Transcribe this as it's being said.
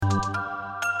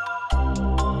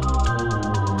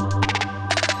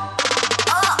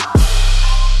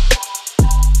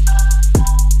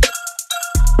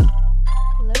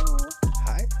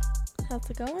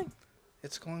going?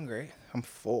 It's going great. I'm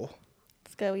full.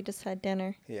 It's good. We just had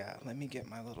dinner. Yeah, let me get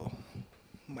my little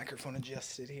microphone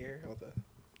adjusted here. All the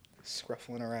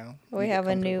scruffling around. We have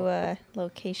a new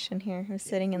location here. We're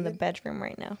sitting in the bedroom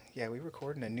right now. Yeah, we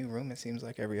record in a new room, it seems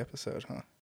like, every episode, huh?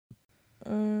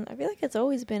 I feel like it's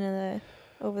always been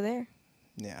over there.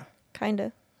 Yeah.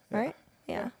 Kinda. Yeah. Right?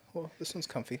 Yeah. Well, this one's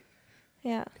comfy.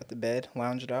 Yeah. Got the bed,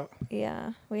 lounged out.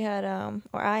 Yeah. We had,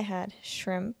 or I had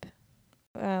shrimp.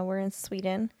 We're in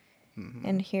Sweden. Mm-hmm.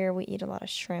 And here we eat a lot of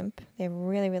shrimp. They have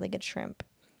really, really good shrimp.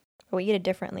 But we eat it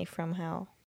differently from how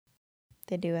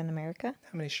they do in America.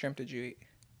 How many shrimp did you eat?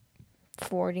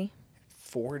 40.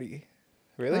 40?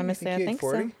 Really? Honestly, you think you ate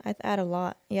 40? So. I had a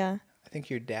lot. Yeah. I think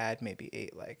your dad maybe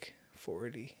ate like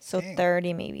 40. So Dang.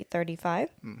 30, maybe 35.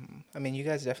 Mm-hmm. I mean, you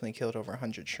guys definitely killed over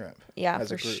 100 shrimp. Yeah, as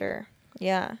for a group. sure.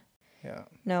 Yeah. Yeah.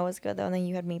 No, it was good though. And then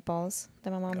you had meatballs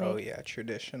that my mom made. Oh, yeah.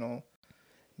 Traditional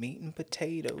meat and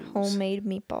potatoes. Homemade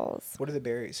meatballs. What are the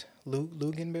berries?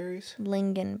 Luganberries?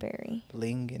 Lingonberry.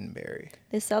 Lingonberry.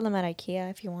 They sell them at IKEA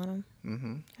if you want them.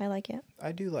 Mm-hmm. I like it.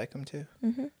 I do like them too.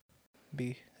 Mm-hmm.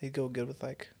 They go good with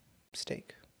like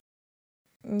steak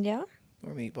Yeah.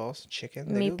 or meatballs,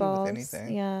 chicken. They go good with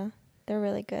anything. Yeah. They're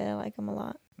really good. I like them a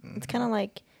lot. Mm-hmm. It's kind of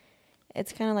like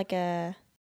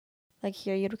like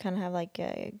here you'd kind of have like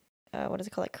a, what is it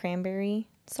called? Like cranberry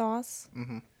sauce.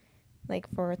 Mm-hmm. Like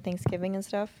for Thanksgiving and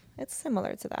stuff. It's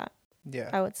similar to that. Yeah.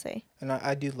 I would say. And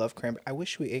I do love cranberry. I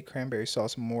wish we ate cranberry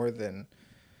sauce more than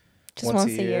just once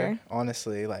a year.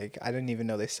 Honestly, like I didn't even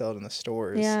know they sell it in the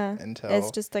stores. Yeah. Until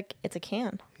it's just like, it's a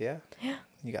can. Yeah. Yeah.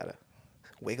 You gotta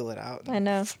wiggle it out. I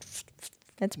know.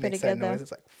 It's pretty good though. Noise.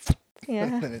 It's like yeah.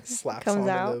 and then it slaps Comes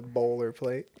onto out. the bowl or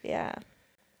plate. Yeah.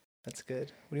 That's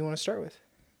good. What do you want to start with?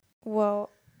 Well,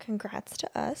 congrats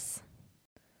to us.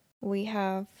 We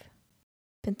have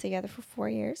been together for 4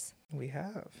 years. We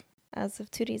have. As of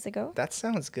 2 days ago. That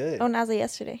sounds good. Oh, and as of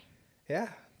yesterday. Yeah,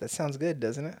 that sounds good,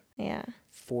 doesn't it? Yeah.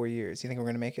 4 years. You think we're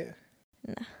going to make it?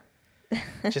 No.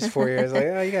 Just 4 years? Like,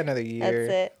 oh, you got another year.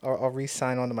 That's it. I'll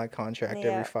re-sign onto my contract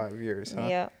every 5 years, huh?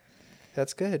 Yeah.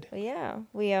 That's good. Well, yeah.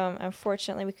 We,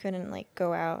 unfortunately, we couldn't, like,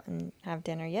 go out and have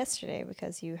dinner yesterday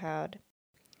because you had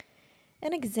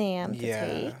an exam to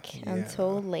take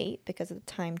until late because of the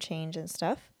time change and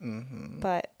stuff. Mm-hmm.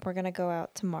 But we're going to go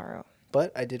out tomorrow.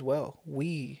 But I did well.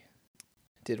 We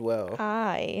did well.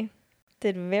 I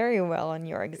did very well on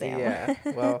your exam. Yeah.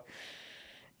 Well,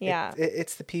 yeah.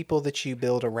 It's the people that you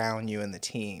build around you and the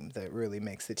team that really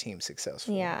makes the team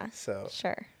successful. Yeah. So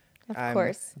sure. Of I'm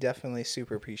course. Definitely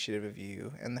super appreciative of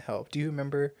you and the help. Do you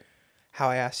remember how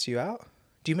I asked you out?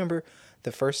 Do you remember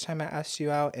the first time I asked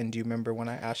you out? And do you remember when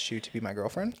I asked you to be my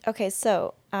girlfriend? Okay.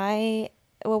 So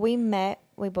we met,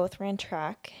 we both ran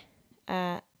track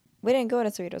we didn't go to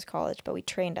Cerritos College, but we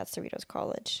trained at Cerritos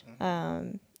College.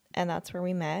 Mm-hmm. And that's where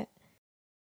we met.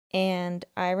 And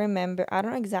I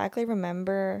don't exactly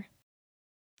remember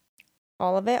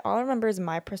all of it. All I remember is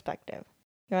my perspective.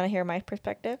 You want to hear my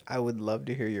perspective? I would love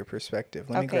to hear your perspective.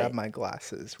 Let me grab my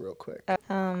glasses real quick.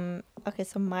 Okay,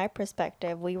 so my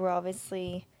perspective, we were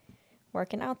obviously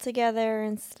working out together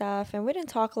and stuff. And we didn't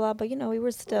talk a lot, but, we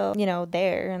were still,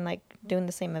 there and, like, doing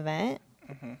the same event.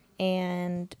 Mm-hmm.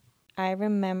 And I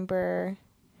remember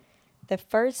the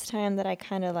first time that I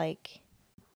kind of like,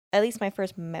 at least my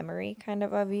first memory kind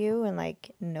of you and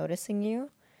like noticing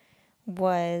you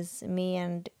was me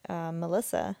and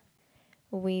Melissa.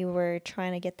 We were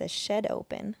trying to get the shed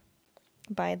open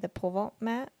by the pole vault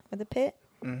mat or the pit.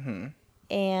 Mm-hmm.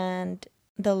 And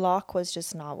the lock was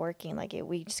just not working. Like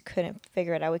we just couldn't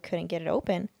figure it out. We couldn't get it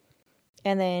open.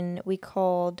 And then we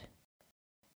called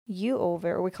you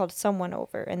over, or we called someone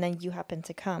over, and then you happened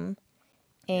to come.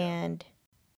 And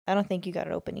I don't think you got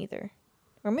it open either.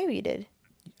 Or maybe you did.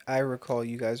 I recall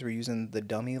you guys were using the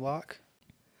dummy lock.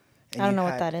 I don't know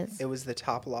what that is. It was the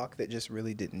top lock that just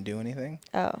really didn't do anything.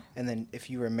 Oh. And then if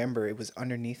you remember, it was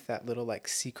underneath that little like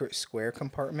secret square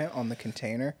compartment on the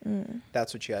container. Mm.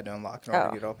 That's what you had to unlock in order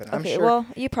to get it open. Okay, I'm sure well,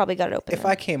 you probably got it open. If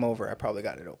I came over, I probably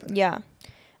got it open. Yeah.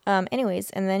 Anyways,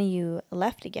 and then you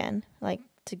left again, like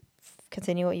to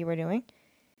continue what you were doing.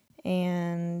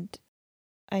 And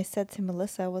I said to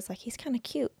Melissa, I was like, he's kind of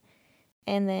cute.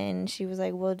 And then she was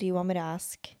like, well, do you want me to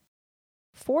ask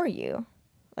for you?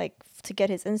 Like, to get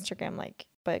his Instagram, like,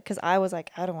 but because I was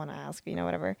like, I don't want to ask,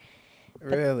 whatever. But,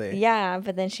 really? Yeah,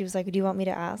 but then she was like, do you want me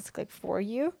to ask, like, for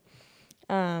you?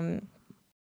 And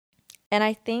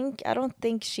I don't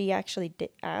think she actually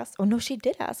did ask. Oh, no, she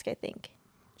did ask, I think.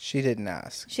 She didn't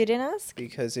ask. She didn't ask?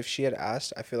 Because if she had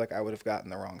asked, I feel like I would have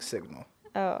gotten the wrong signal.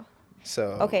 Oh.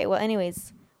 So. Okay, well,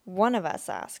 anyways, one of us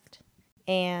asked,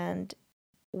 and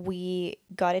we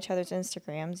got each other's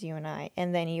Instagrams, you and I,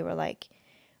 and then you were like,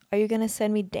 are you gonna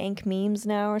send me dank memes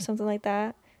now or something like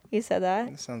that? You said that.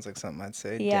 It sounds like something I'd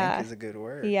say. Yeah. Dank is a good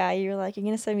word. Yeah, you're like, you're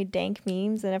gonna send me dank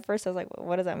memes, and at first I was like,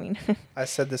 what does that mean? I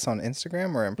said this on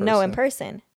Instagram or in person? No, in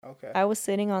person. Okay. I was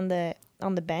sitting on the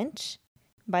bench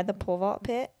by the pole vault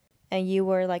pit, and you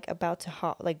were like about to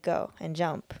go and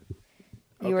jump.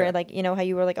 You Okay. were like, you know how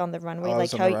you were like on the runway, Oh, I like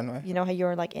was on how the runway? you know how you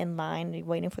were like in line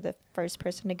waiting for the first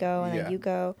person to go, and Yeah. then you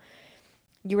go.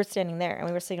 You were standing there, and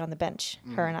we were sitting on the bench,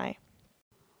 her and I.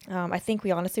 I think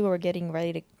we were getting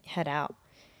ready to head out,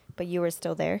 but you were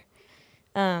still there.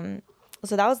 So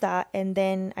that was that, and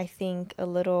then I think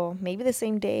maybe the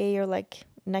same day or like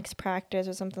next practice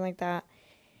or something like that,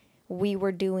 we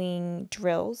were doing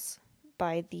drills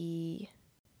by the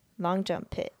long jump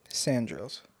pit. Sand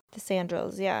drills. The sand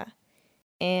drills, yeah.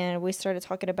 And we started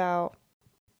talking about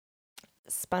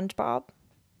SpongeBob,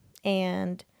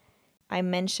 and I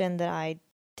mentioned that I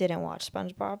didn't watch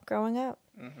SpongeBob growing up.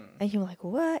 And you were like,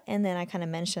 what? And then I kind of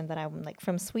mentioned that I'm like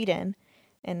from Sweden,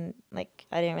 and like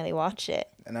I didn't really watch it.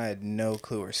 And I had no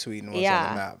clue where Sweden was on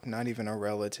the map. Not even a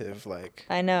relative, like.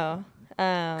 I know.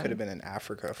 Could have been in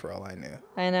Africa for all I knew.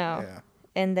 I know. Yeah.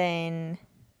 And then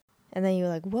you were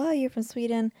like, what? You're from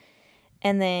Sweden?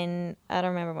 And then I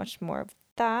don't remember much more of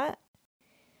that.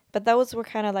 But those were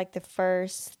kind of like the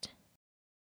first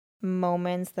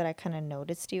moments that I kind of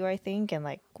noticed you, I think, and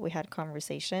like we had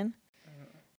conversation.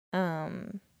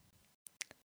 And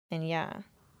yeah.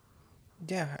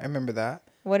 Yeah, I remember that.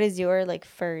 What is your like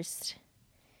first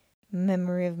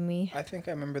memory of me? I think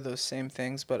I remember those same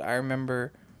things, but I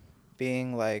remember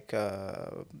being like,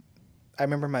 I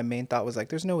remember my main thought was like,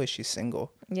 there's no way she's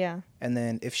single. Yeah. And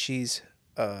then if she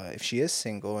is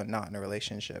single and not in a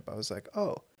relationship, I was like,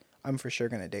 oh, I'm for sure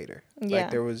gonna date her. Yeah.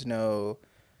 Like there was no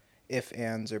ifs,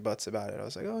 ands, or buts about it. I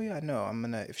was like, oh yeah, no,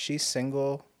 if she's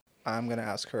single, I'm gonna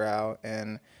ask her out,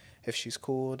 and if she's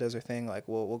cool, does her thing, like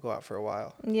we'll go out for a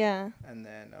while. Yeah. And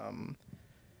then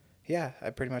yeah, I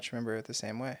pretty much remember it the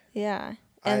same way. Yeah.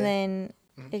 And then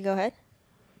go ahead.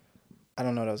 I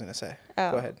don't know what I was gonna say.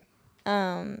 Oh. Go ahead.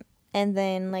 And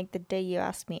then like the day you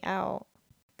asked me out,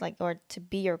 like, or to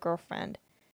be your girlfriend,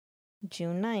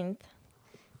 June 9th,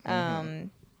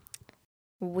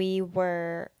 we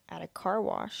were at a car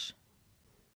wash.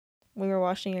 We were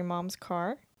washing your mom's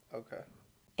car. Okay.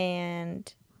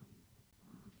 And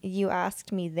you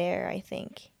asked me there, I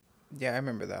think. Yeah, I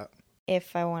remember that.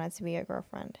 If I wanted to be your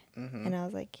girlfriend. And I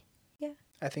was like, yeah.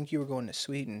 I think you were going to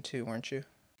Sweden too, weren't you?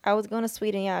 I was going to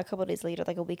Sweden, yeah, a couple of days later,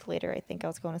 like a week later, I think I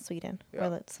was going to Sweden. Yeah.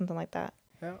 Or something like that.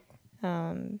 Yeah. So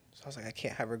I was like, I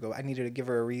can't have her go. I needed to give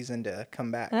her a reason to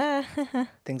come back.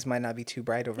 Things might not be too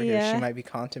bright over here. She might be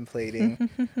contemplating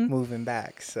moving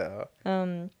back. So.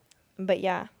 But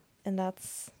yeah, and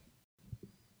that's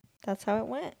how it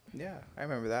went. Yeah, I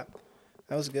remember that.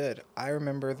 That was good. I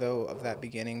remember though of that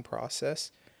beginning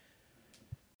process,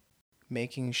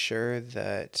 making sure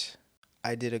that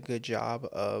I did a good job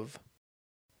of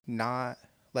not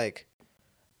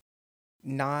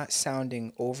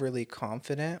sounding overly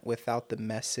confident without the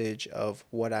message of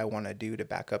what I want to do to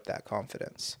back up that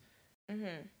confidence.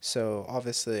 So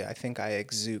obviously I think I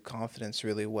exude confidence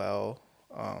really well.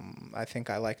 I think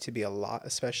I like to be a lot,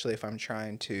 especially if I'm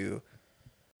trying to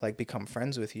like become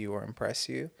friends with you or impress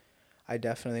you. I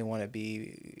definitely want to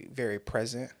be very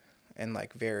present and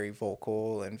like very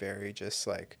vocal and very just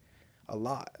like a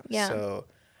lot. Yeah. So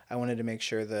I wanted to make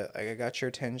sure that like I got your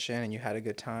attention and you had a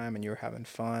good time and you were having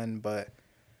fun, but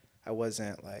I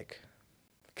wasn't like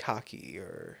cocky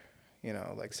or, you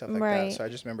know, like stuff like that. So I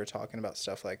just remember talking about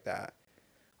stuff like that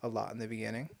a lot in the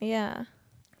beginning. Yeah.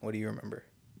 What do you remember?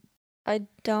 I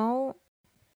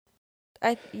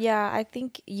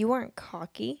think you weren't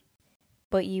cocky,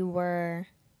 but you were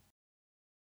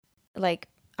like,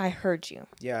 I heard you.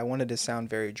 Yeah, I wanted to sound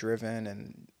very driven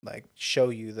and like show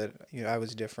you that, you know, I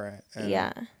was different. And,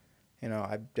 yeah. You know,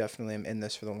 I definitely am in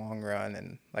this for the long run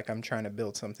and like I'm trying to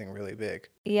build something really big.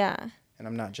 Yeah. And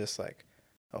I'm not just like,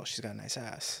 oh, she's got a nice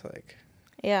ass. Like,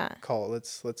 yeah.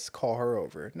 Let's call her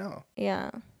over. No. Yeah.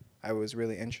 I was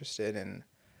really interested, and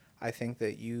I think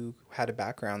that you had a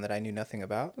background that I knew nothing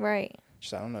about. Right.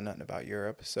 Just I don't know nothing about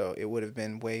Europe, so it would have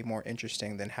been way more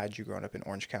interesting than had you grown up in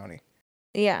Orange County.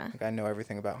 Yeah. Like I know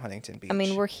everything about Huntington Beach. I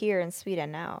mean, we're here in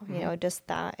Sweden now. You know, just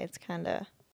that it's kind of.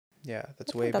 Yeah,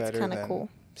 that's way better than cool.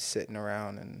 Sitting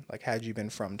around and like had you been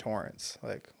from Torrance,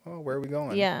 like, oh, where are we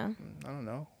going? Yeah. I don't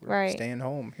know. We're staying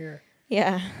home here.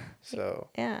 Yeah. So.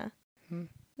 Yeah.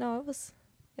 No, it was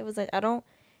like I don't.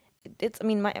 It's I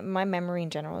mean my memory in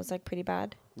general is like pretty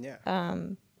bad. Yeah.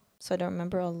 So I don't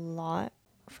remember a lot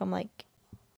from like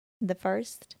the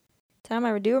first time.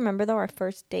 I do remember though our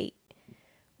first date.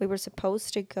 We were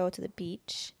supposed to go to the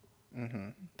beach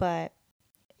but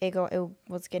it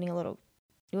was getting a little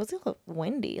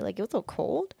windy. Like, it was a little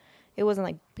cold. It wasn't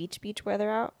like beach weather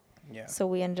out. Yeah. So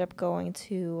we ended up going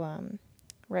to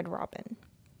Red Robin,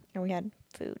 and we had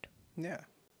food. Yeah.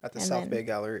 At the South Bay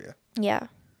Galleria. Yeah.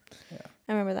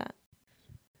 I remember that.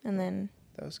 And then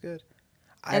that was good.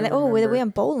 We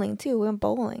went bowling too. We went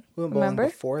bowling. We went bowling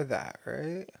before that,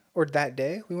 right? Or that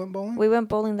day we went bowling? We went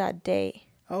bowling that day.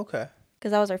 Okay.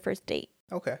 Because that was our first date.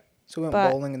 Okay. So we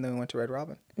went bowling and then we went to Red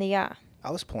Robin. Yeah.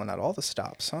 I was pulling out all the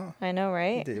stops, huh? I know,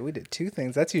 right? We did two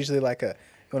things. That's usually like you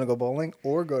want to go bowling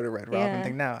or go to Red Robin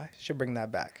thing. Now I should bring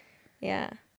that back. Yeah.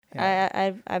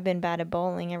 I've been bad at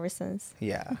bowling ever since.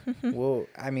 Yeah. Well,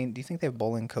 I mean, do you think they have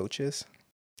bowling coaches?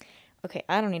 Okay,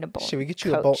 I don't need a bowling coach. Should we get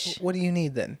you a bowl? What do you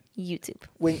need then? YouTube.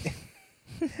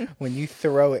 When you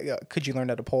throw it, could you learn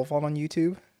how to pole vault on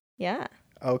YouTube? Yeah.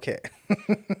 Okay.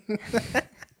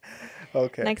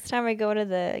 Okay. Next time I go to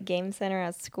the game center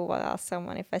at school, I'll ask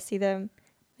someone. If I see them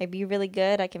like be really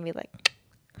good, I can be like,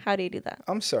 how do you do that?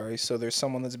 I'm sorry. So there's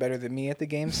someone that's better than me at the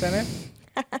game center?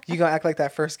 You gonna act like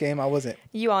that first game I wasn't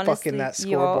fucking that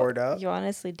scoreboard up? You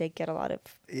honestly did get a lot of...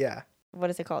 Yeah. What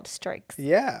is it called? Strikes.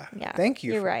 Yeah. Thank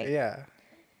you. You're right. Yeah.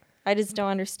 I just don't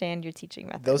understand your teaching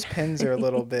method. Those pins are a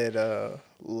little bit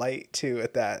light too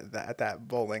at that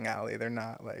bowling alley. They're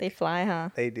not like... They fly, huh?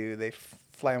 They do. They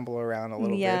flamble around a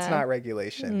little bit. It's not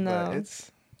regulation, but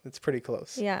it's pretty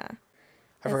close. Yeah.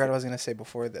 I forgot what I was going to say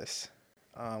before this.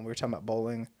 We were talking about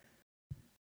bowling.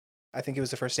 I think it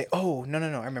was the first day. Oh, no.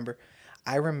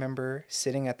 I remember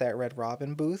sitting at that Red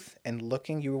Robin booth and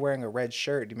looking. You were wearing a red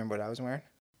shirt. Do you remember what I was wearing?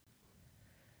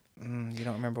 You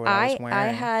don't remember what I was wearing? I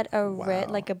had a red,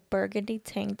 like a burgundy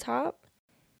tank top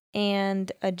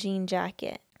and a jean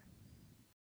jacket.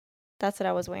 That's what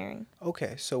I was wearing.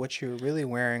 Okay, so what you were really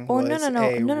wearing was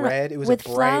no. red. It was with a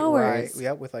bright flowers.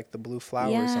 Right, with like the blue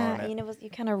flowers on it. Yeah, you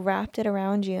kind of wrapped it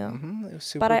around you. It was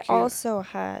super but cute. I also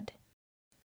had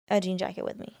a jean jacket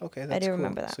with me. Okay, that's I do cool.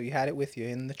 remember that. So you had it with you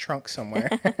in the trunk somewhere.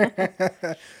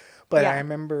 But I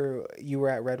remember you were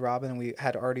at Red Robin and we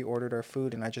had already ordered our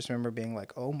food, and I just remember being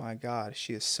like, oh my God,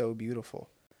 she is so beautiful.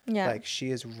 Yeah. Like, she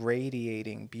is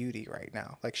radiating beauty right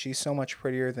now. Like, she's so much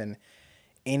prettier than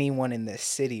anyone in this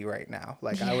city right now.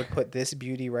 Like, I would put this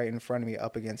beauty right in front of me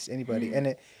up against anybody.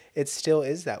 And it still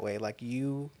is that way. Like,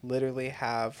 you literally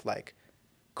have like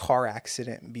car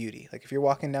accident beauty. Like, if you're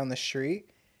walking down the street,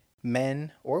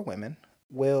 men or women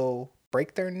will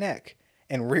break their neck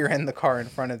and rear end the car in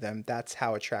front of them. That's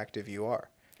how attractive you are.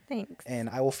 Thanks. And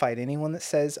I will fight anyone that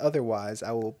says otherwise.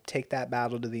 I will take that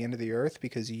battle to the end of the earth,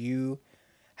 because you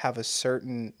have a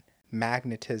certain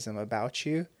magnetism about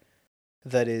you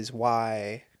that is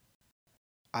why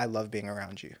I love being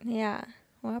around you. Yeah.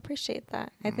 Well, I appreciate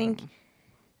that. I think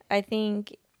I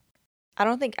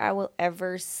don't think I will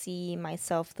ever see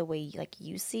myself the way like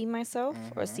you see myself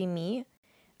or see me.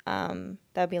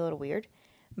 That'd be a little weird.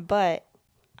 But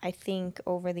I think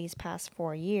over these past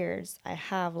 4 years, I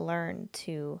have learned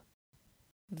to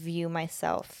view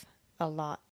myself a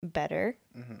lot better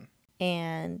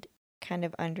and kind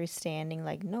of understanding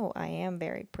like, no, I am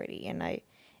very pretty,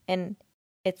 and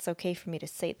it's okay for me to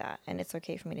say that, and it's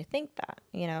okay for me to think that,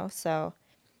 you know? So,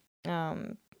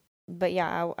 but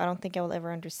yeah, I don't think I will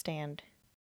ever understand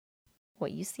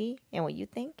what you see and what you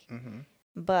think,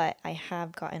 but I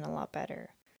have gotten a lot better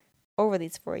over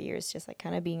these 4 years, just like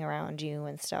kind of being around you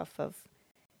and stuff, of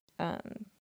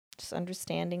just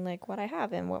understanding like what I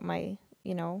have and what my,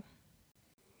 you know,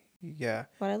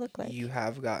 what I look like. You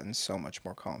have gotten so much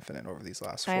more confident over these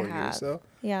last 4 years though.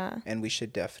 Yeah. And we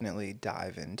should definitely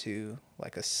dive into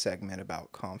like a segment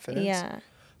about confidence. Yeah.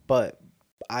 But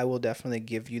I will definitely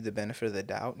give you the benefit of the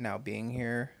doubt now, being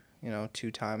here, 2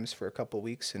 times for a couple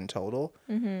weeks in total.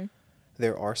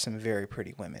 There are some very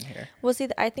pretty women here. Well, see,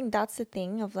 I think that's the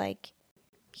thing of like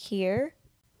here,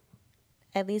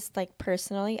 at least like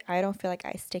personally, I don't feel like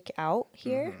I stick out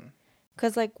here,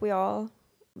 because like we all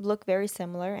look very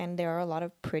similar, and there are a lot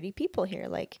of pretty people here.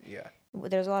 Like,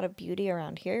 there's a lot of beauty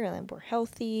around here, and we're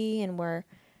healthy, and we're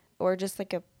just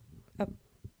like a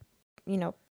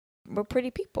we're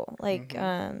pretty people. Like,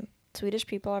 Swedish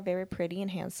people are very pretty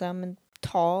and handsome and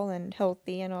tall and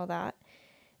healthy and all that.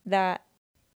 That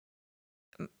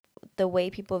the way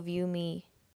people view me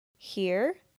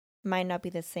here might not be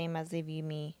the same as they view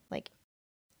me like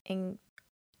in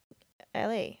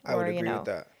LA. I would agree with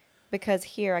that. Because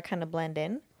here I kind of blend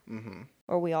in,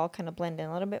 or we all kind of blend in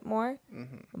a little bit more.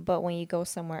 But when you go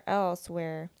somewhere else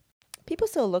where people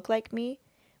still look like me,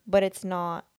 but it's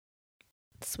not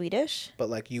Swedish. But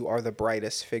like, you are the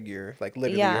brightest figure. Like,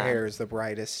 literally your hair is the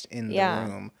brightest in the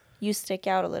room. You stick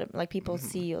out a little bit. Like, people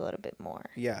see you a little bit more.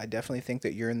 Yeah, I definitely think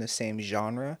that you're in the same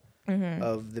genre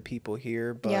of the people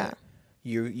here, but Yeah.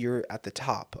 you're at the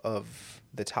top of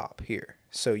the top here.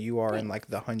 So you are in Thanks. like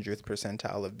the 100th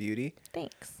percentile of beauty.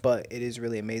 Thanks. But it is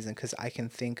really amazing because I can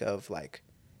think of like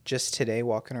just today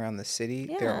walking around the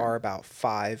city, there are about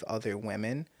 5 other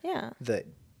women that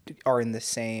are in the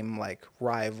same like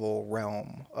rival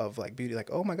realm of like beauty. Like,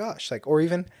 oh my gosh, like, or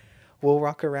even we'll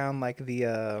walk around like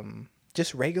the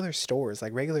just regular stores,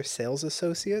 like regular sales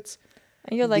associates.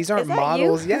 And you're like, these aren't is that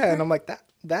models, you? yeah. And I'm like,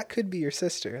 that could be your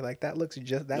sister. Like that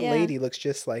lady looks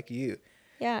just like you.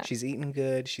 Yeah. She's eating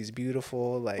good. She's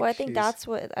beautiful. Like, well, I think that's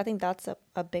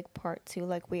a big part too.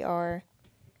 Like we're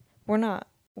not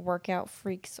workout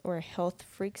freaks or health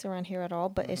freaks around here at all,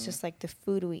 but it's just like the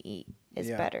food we eat is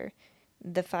better.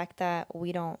 The fact that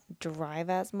we don't drive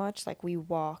as much, like we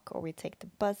walk or we take the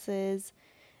buses.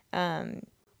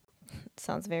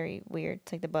 Sounds very weird,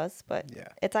 take the bus, but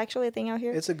it's actually a thing out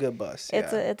here. It's a good bus.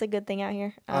 It's a good thing out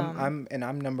here. I'm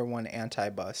number one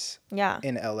anti-bus.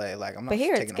 In LA. Like I'm not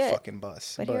taking a fucking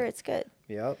bus. But here it's good.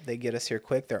 Yep, they get us here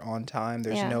quick. They're on time.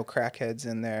 There's no crackheads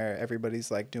in there. Everybody's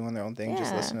like doing their own thing,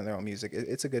 just listening to their own music.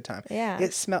 It's a good time. Yeah.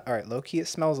 All right, low key, it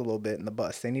smells a little bit in the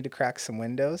bus. They need to crack some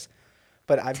windows.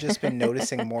 But I've just been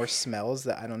noticing more smells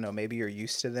that I don't know. Maybe you're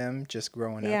used to them just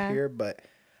growing up here, but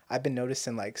I've been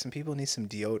noticing like some people need some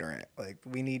deodorant. Like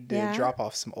we need to drop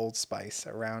off some Old Spice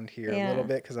around here a little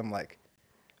bit because I'm like,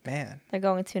 man, they're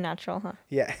going too natural, huh?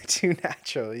 Yeah, too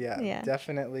natural. Yeah.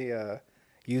 Definitely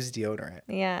use deodorant.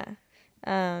 Yeah.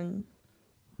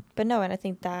 But no, and I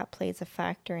think that plays a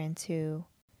factor into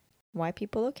why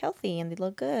people look healthy and they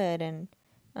look good,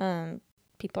 and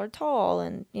people are tall,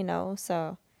 and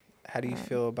so. How do you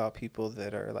feel about people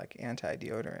that are like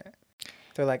anti-deodorant?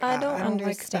 They're like, I don't like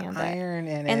understand the that. iron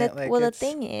in and it. The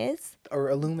thing is, or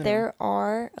aluminum. There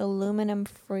are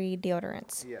aluminum-free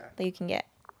deodorants that you can get.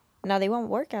 Now they won't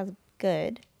work as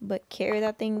good, but carry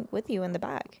that thing with you in the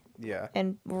bag. Yeah.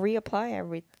 And reapply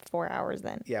every 4 hours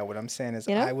then. Yeah, what I'm saying is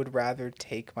I would rather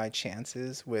take my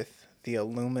chances with the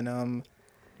aluminum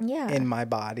in my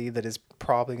body that is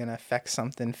probably going to affect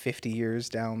something 50 years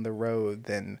down the road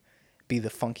than be the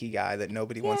funky guy that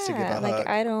nobody wants to give a hug.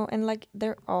 I don't, and like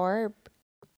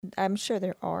I'm sure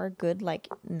there are good like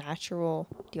natural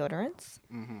deodorants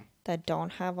that don't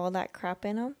have all that crap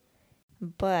in them,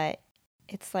 but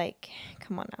it's like,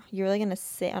 come on now, you're really going to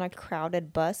sit on a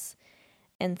crowded bus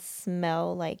and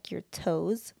smell like your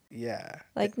toes? Yeah.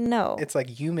 Like, no. It's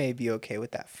like you may be okay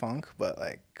with that funk, but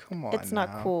like, come on. It's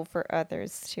not cool for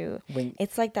others to.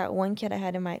 It's like that one kid I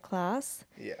had in my class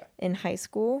in high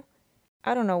school.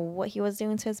 I don't know what he was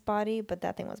doing to his body, but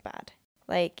that thing was bad.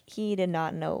 Like, he did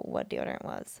not know what deodorant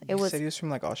was. You said he was from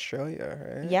like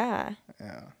Australia, right? Yeah.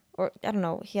 Yeah. Or, I don't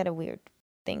know, he had a weird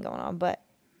thing going on, but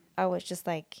I was just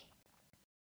like,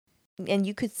 and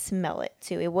you could smell it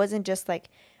too. It wasn't just like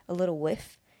a little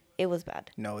whiff. It was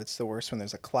bad. No, it's the worst when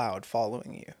there's a cloud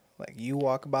following you. Like you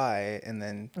walk by and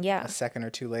then a second or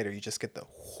two later you just get the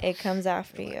whoosh. It comes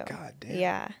after you. Like, God damn.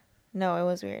 Yeah. No, it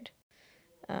was weird.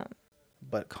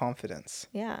 But confidence.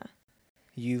 Yeah.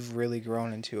 You've really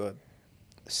grown into a,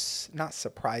 not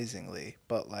surprisingly,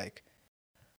 but like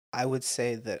I would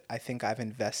say that I think I've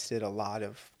invested a lot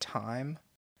of time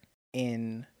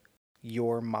in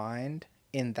your mind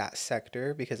in that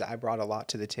sector because I brought a lot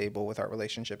to the table with our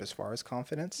relationship as far as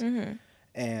confidence.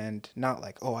 And not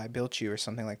like, oh, I built you or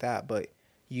something like that, but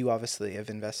you obviously have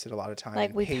invested a lot of time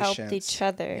like in we've patience. helped each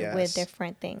other with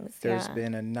different things. There's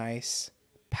been a nice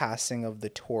passing of the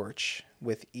torch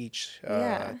with each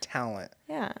talent.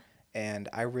 Yeah. And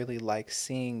I really like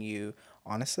seeing you,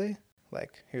 honestly,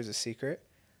 like, here's a secret.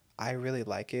 I really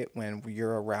like it when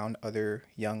you're around other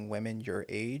young women your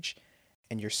age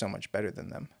and you're so much better than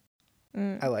them.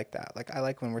 I like that. Like, I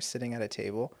like when we're sitting at a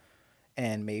table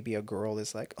and maybe a girl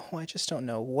is like, oh, I just don't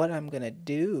know what I'm going to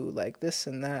do, like this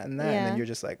and that and that. And then you're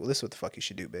just like, well, this is what the fuck you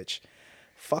should do, bitch.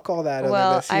 Fuck all that.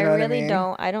 Well, this, you know what I mean?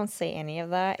 I don't say any of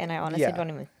that. And I honestly don't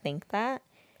even think that.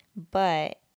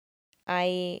 But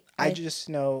I just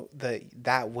know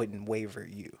that wouldn't waver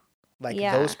you. Like,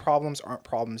 those problems aren't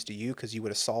problems to you because you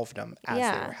would have solved them as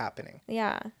they were happening.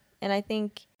 Yeah. And I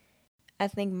think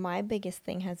my biggest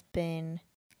thing has been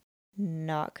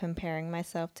not comparing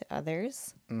myself to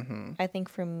others. I think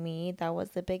for me, that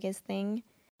was the biggest thing.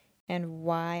 And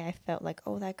why I felt like,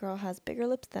 oh, that girl has bigger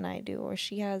lips than I do. Or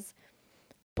she has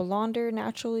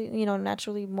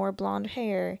naturally more blonde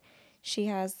hair. She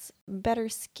has better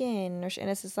skin. And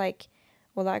it's just like,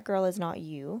 well, that girl is not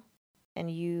you. And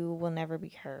you will never be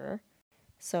her.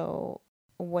 So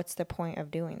what's the point of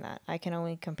doing that? I can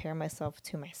only compare myself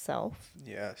to myself.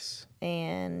 Yes.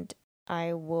 And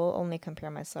I will only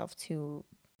compare myself to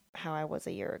how I was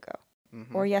a year ago.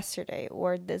 or yesterday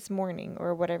or this morning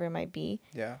or whatever it might be.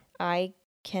 Yeah. I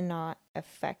cannot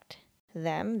affect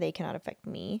them. They cannot affect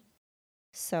me.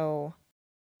 So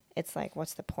it's like,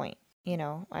 what's the point? You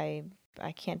know, I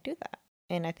can't do that.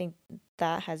 And I think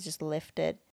that has just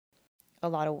lifted a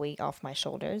lot of weight off my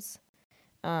shoulders.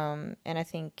 And I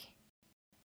think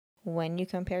when you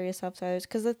compare yourself to others,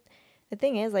 because the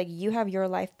thing is, like, you have your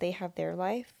life, they have their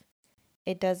life,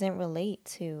 it doesn't relate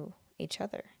to each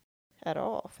other at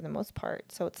all for the most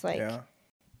part. So it's like,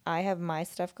 I have my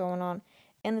stuff going on.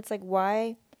 And it's like,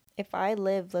 why, if I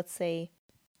live, let's say,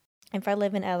 if I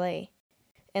live in LA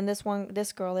and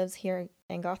this girl lives here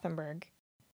in Gothenburg,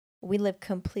 we live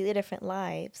completely different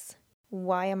lives.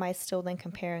 Why am I still then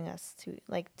comparing us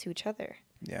to each other?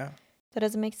 Yeah. That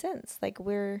doesn't make sense. Like,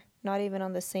 we're not even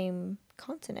on the same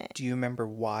continent. Do you remember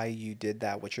why you did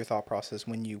that? What's your thought process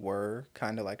when you were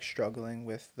kind of like struggling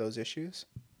with those issues?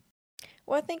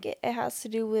 Well, I think it has to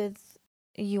do with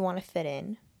you want to fit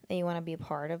in and you want to be a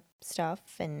part of stuff.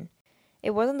 And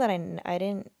it wasn't that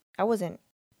I wasn't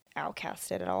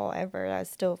outcasted at all ever. I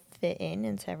still fit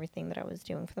into everything that I was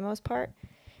doing for the most part.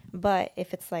 But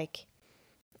if it's like,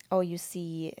 oh, you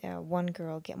see one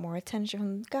girl get more attention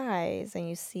from guys,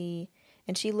 and she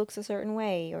looks a certain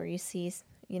way, or you see,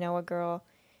 a girl,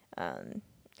 I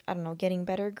don't know, getting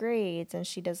better grades, and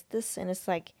she does this, and it's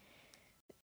like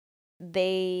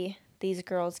these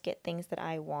girls get things that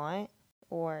I want,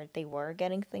 or they were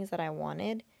getting things that I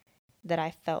wanted, that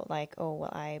I felt like, oh,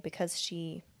 well, because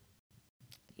she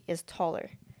is taller,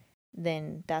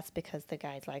 then that's because the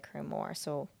guys like her more.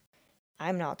 So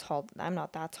I'm not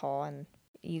that tall, and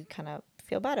you kind of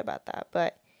feel bad about that.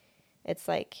 But it's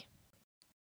like,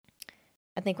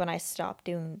 I think when I stopped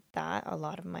doing that, a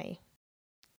lot of my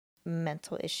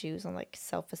mental issues and like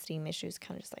self-esteem issues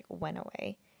kind of just like went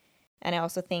away. And I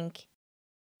also think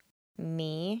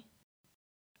I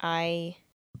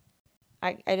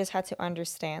just had to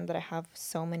understand that I have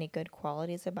so many good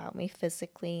qualities about me,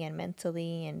 physically and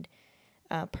mentally and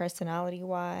personality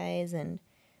wise, and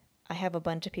I have a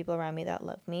bunch of people around me that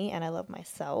love me, and I love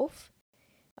myself.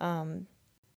 And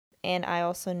I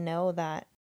also know that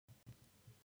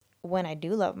when I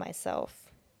do love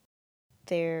myself,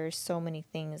 there's so many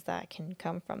things that can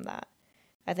come from that.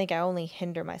 I think I only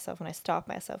hinder myself when I stop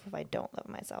myself if I don't love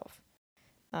myself.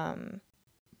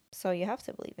 So you have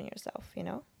to believe in yourself,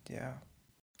 Yeah.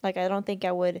 Like, I don't think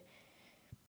I would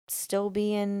still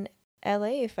be in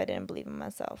LA if I didn't believe in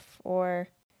myself, or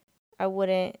I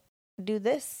wouldn't do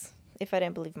this if I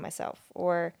didn't believe in myself,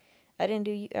 or I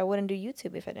wouldn't do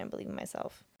YouTube if I didn't believe in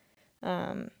myself.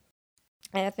 And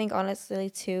I think honestly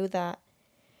too that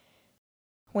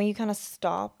when you kind of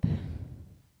stop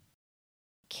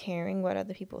caring what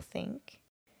other people think,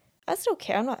 I still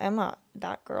care. I'm not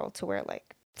that girl to where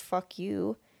like, fuck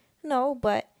you. No,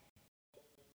 but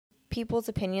people's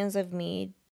opinions of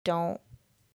me don't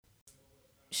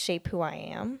shape who I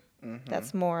am.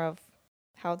 That's more of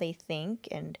how they think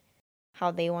and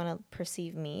how they want to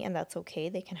perceive me, and that's okay.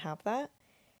 They can have that.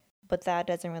 But that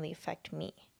doesn't really affect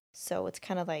me. So it's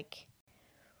kind of like,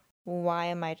 why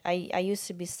am I used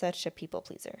to be such a people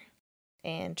pleaser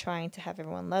and trying to have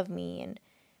everyone love me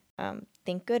and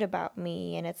think good about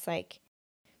me, and it's like,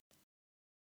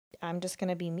 I'm just going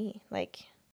to be me. Like,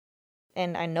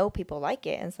 and I know people like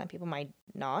it and some people might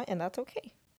not, and that's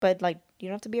okay. But like, you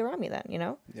don't have to be around me then,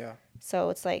 Yeah. So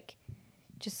it's like,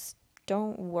 just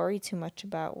don't worry too much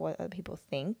about what other people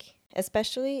think,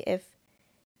 especially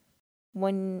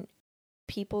when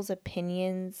people's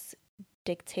opinions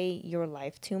dictate your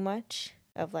life too much,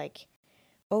 of like,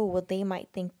 oh, well, they might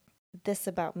think this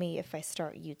about me if I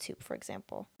start YouTube, for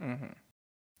example.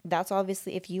 That's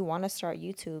obviously if you want to start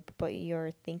YouTube, but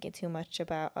you're thinking too much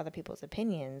about other people's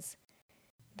opinions,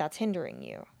 that's hindering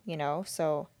you,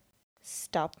 So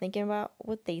stop thinking about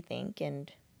what they think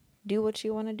and do what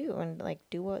you want to do, and like,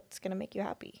 do what's going to make you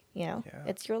happy, Yeah.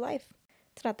 It's your life.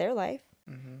 It's not their life.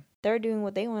 They're doing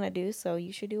what they want to do, so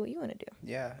you should do what you want to do.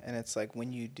 Yeah, and it's like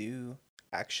when you do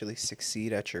actually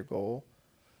succeed at your goal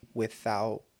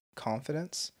without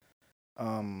confidence.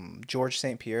 George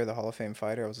St. Pierre, the Hall of Fame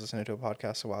fighter, I was listening to a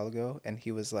podcast a while ago, and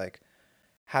he was like,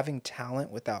 having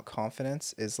talent without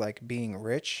confidence is like being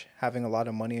rich, having a lot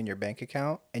of money in your bank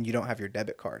account, and you don't have your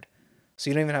debit card. So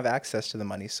you don't even have access to the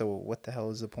money. So what the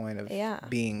hell is the point of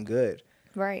being good?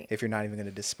 Right. If you're not even going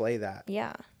to display that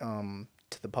to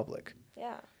the public.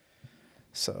 Yeah.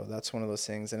 So that's one of those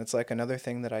things. And it's like another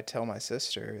thing that I tell my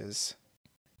sister is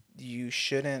you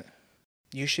should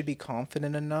be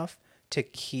confident enough to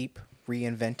keep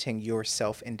reinventing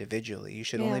yourself individually. You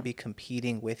should only be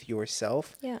competing with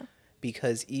yourself. Yeah.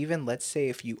 Because even, let's say,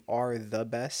 if you are the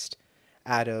best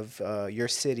out of your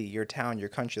city, your town, your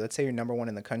country. Let's say you're number one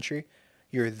in the country.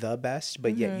 You're the best,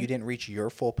 but yet you didn't reach your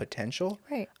full potential.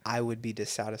 Right. I would be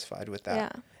dissatisfied with that.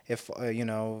 Yeah. If,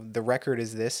 the record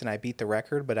is this and I beat the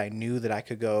record, but I knew that I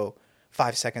could go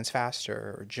 5 seconds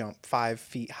faster or jump 5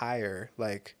 feet higher,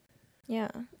 like, Yeah.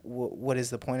 what is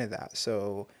the point of that?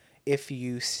 So if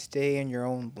you stay in your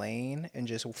own lane and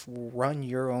just run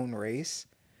your own race,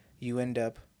 you end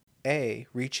up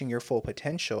reaching your full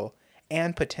potential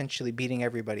and potentially beating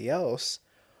everybody else.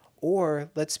 Or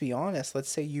let's be honest, let's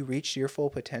say you reach your full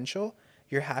potential,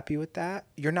 you're happy with that.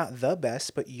 You're not the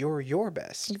best, but you're your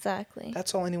best. Exactly.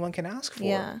 That's all anyone can ask for.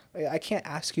 Yeah. I can't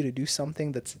ask you to do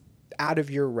something that's out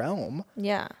of your realm.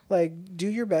 Yeah. Like, do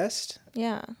your best.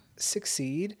 Yeah.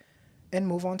 Succeed and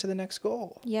move on to the next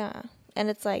goal. Yeah. And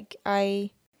it's like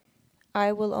I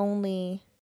will only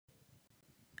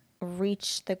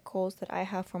reach the goals that I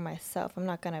have for myself. I'm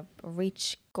not going to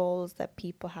reach goals that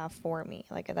people have for me.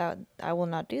 Like that, I will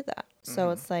not do that.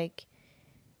 So it's like,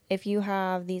 if you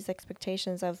have these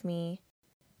expectations of me,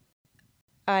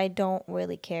 I don't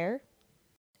really care.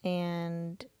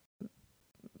 And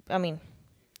I mean,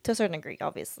 to a certain degree,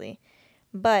 obviously,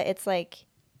 but it's like,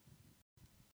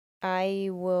 I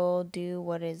will do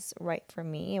what is right for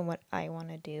me and what I want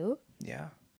to do. Yeah.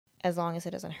 As long as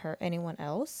it doesn't hurt anyone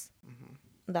else.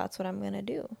 That's what I'm going to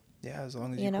do. Yeah, as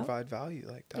long as you provide value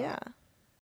like that. Yeah.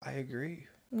 I agree.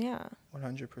 Yeah.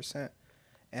 100%.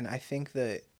 And I think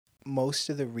that most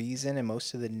of the reason and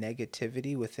most of the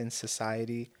negativity within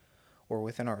society or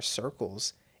within our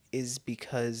circles is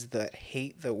because the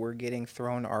hate that we're getting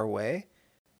thrown our way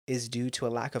is due to a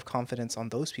lack of confidence on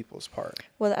those people's part.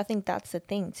 Well, I think that's the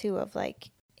thing too, of like,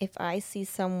 if I see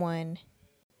someone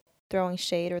throwing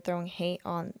shade or throwing hate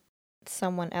on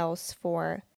someone else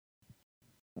for,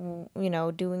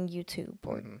 doing YouTube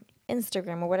or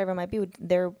Instagram or whatever it might be with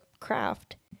their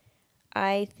craft,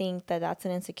 I think that that's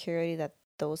an insecurity that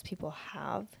those people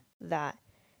have, that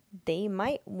they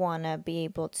might want to be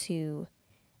able to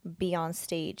be on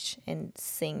stage and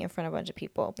sing in front of a bunch of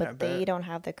people, but they don't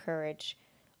have the courage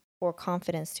or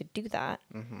confidence to do that.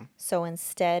 So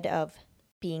instead of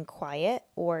being quiet,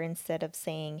 or instead of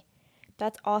saying,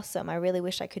 that's awesome, I really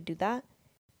wish I could do that,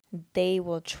 they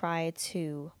will try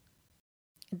to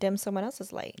dim someone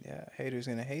else's light. Yeah, haters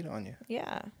gonna hate on you.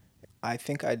 Yeah. I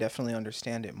think I definitely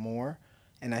understand it more.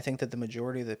 And I think that the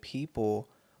majority of the people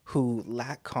who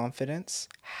lack confidence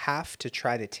have to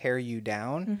try to tear you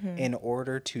down in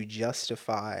order to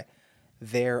justify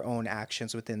their own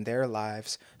actions within their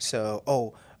lives. So,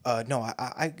 no,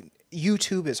 I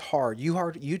YouTube is hard.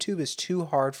 YouTube is too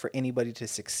hard for anybody to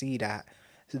succeed at.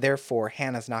 Therefore,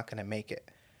 Hannah's not going to make it.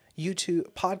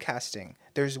 YouTube, podcasting,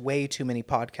 there's way too many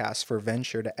podcasts for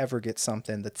Venture to ever get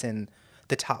something that's in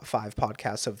the top 5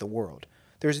 podcasts of the world.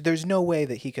 There's no way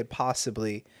that he could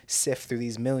possibly sift through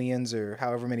these millions or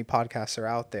however many podcasts are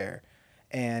out there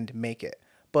and make it.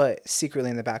 But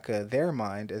secretly in the back of their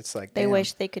mind, it's like, they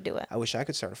wish they could do it. I wish I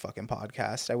could start a fucking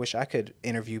podcast. I wish I could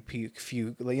interview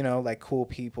few, like cool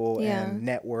people and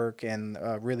network and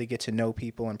really get to know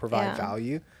people and provide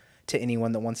value to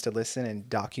anyone that wants to listen and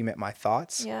document my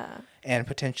thoughts. Yeah. And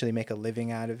potentially make a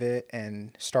living out of it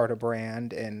and start a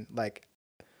brand and like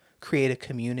create a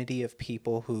community of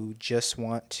people who just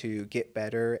want to get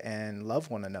better and love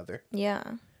one another. Yeah.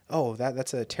 Oh,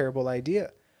 that's a terrible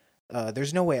idea.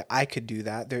 There's no way I could do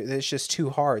that. It's just too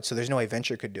hard. So there's no way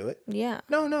Venture could do it. Yeah.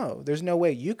 No. There's no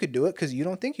way you could do it because you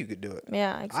don't think you could do it.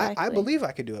 Yeah, exactly. I believe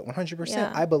I could do it 100%.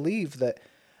 Yeah. I believe that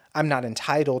I'm not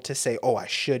entitled to say, oh, I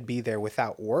should be there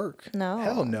without work. No.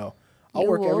 Hell no. I'll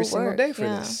work every single day for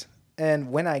this. And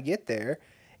when I get there,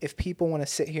 if people want to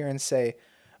sit here and say,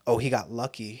 oh, he got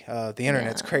lucky. The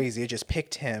internet's crazy. It just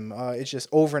picked him. It's just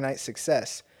overnight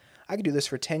success. I could do this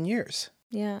for 10 years.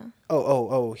 Yeah.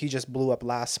 Oh, he just blew up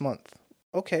last month.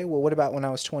 Okay, well, what about when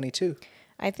I was 22?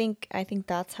 I think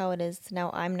that's how it is now.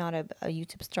 I'm not a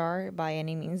YouTube star by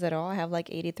any means at all. I have like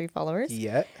 83 followers.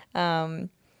 Yet.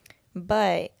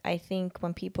 But I think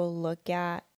when people look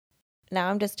at, now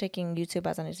I'm just taking YouTube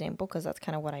as an example because that's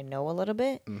kind of what I know a little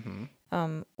bit.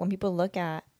 When people look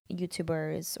at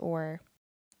YouTubers or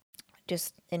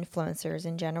just influencers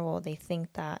in general, they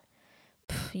think that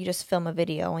you just film a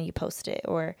video and you post it,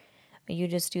 or you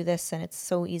just do this and it's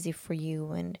so easy for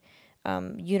you, and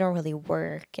you don't really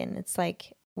work. And it's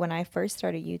like, when I first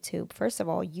started YouTube, first of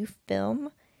all, you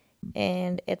film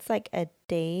and it's like a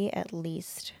day at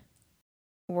least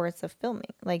worth of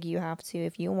filming. Like, you have to,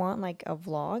 if you want like a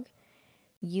vlog,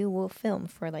 you will film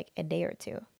for like a day or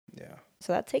two. Yeah.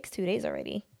 So that takes 2 days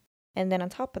already. And then on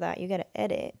top of that, you got to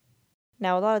edit.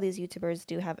 Now, a lot of these YouTubers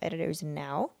do have editors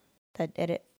now that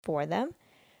edit for them.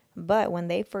 But when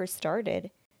they first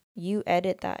started, you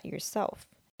edit that yourself,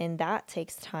 and that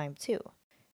takes time too.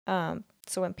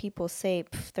 So when people say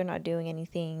they're not doing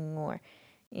anything, or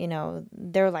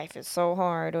their life is so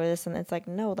hard, or this, and it's like,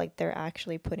 no, like they're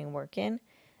actually putting work in.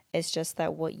 It's just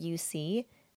that what you see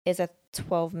is a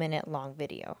 12-minute long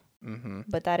video. Mm-hmm.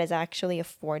 But that is actually a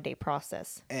 4-day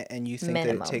process. And you think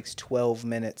minimum. That it takes 12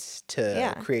 minutes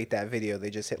to create that video. They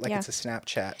just hit it's a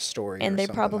Snapchat story. And or they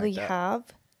something probably like that. have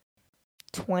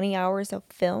 20 hours of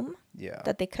film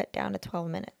that they cut down to 12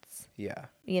 minutes. Yeah.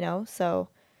 So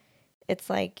it's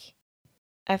like,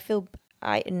 I feel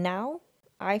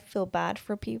bad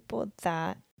for people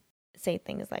that say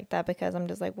things like that, because I'm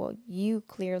just like, well, you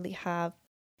clearly have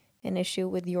an issue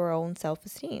with your own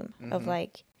self-esteem. Mm-hmm. Of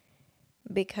like,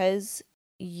 because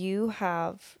you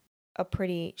have a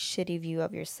pretty shitty view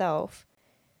of yourself,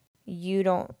 you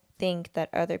don't think that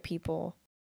other people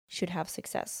should have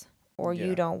success, or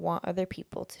you don't want other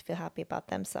people to feel happy about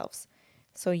themselves.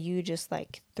 So you just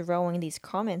like throwing these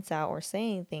comments out or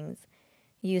saying things,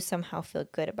 you somehow feel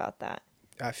good about that.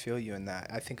 I feel you in that.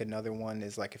 I think another one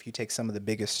is like, if you take some of the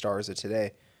biggest stars of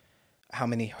today, how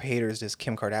many haters does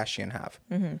Kim Kardashian have?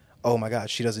 Mm-hmm. Oh my God,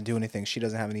 she doesn't do anything. She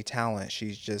doesn't have any talent.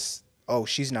 She's just,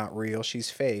 she's not real.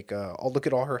 She's fake. Look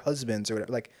at all her husbands or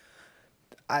whatever. Like,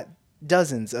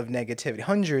 dozens of negativity,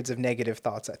 hundreds of negative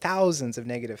thoughts, thousands of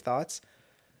negative thoughts.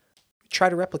 Try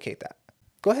to replicate that.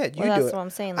 Go ahead, you do it. That's what I'm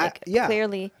saying. Like,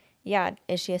 clearly,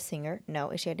 is she a singer? No.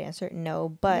 Is she a dancer? No.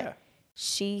 But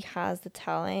she has the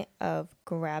talent of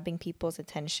grabbing people's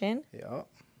attention. Yeah.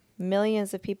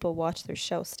 Millions of people watch their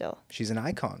show still. She's an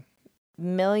icon.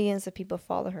 Millions of people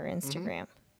follow her Instagram.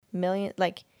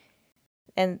 Mm-hmm.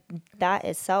 And that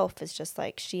itself is just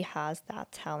like, she has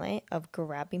that talent of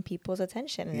grabbing people's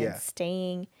attention and then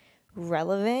staying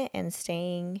relevant and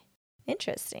staying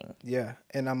interesting. Yeah.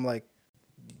 And I'm like,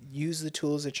 use the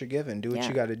tools that you're given. Do what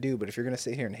you got to do. But if you're going to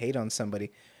sit here and hate on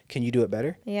somebody, can you do it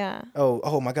better? Yeah.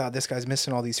 Oh my God, this guy's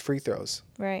missing all these free throws.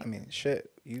 Right. I mean, shit.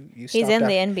 You he's in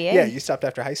the NBA. Yeah, you stopped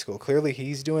after high school. Clearly,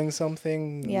 he's doing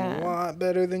something a lot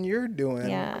better than you're doing.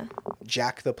 Yeah.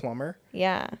 Jack the plumber.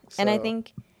 Yeah. So. And I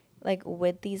think, like,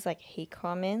 with these, like, hate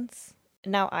comments,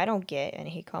 now I don't get any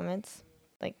hate comments,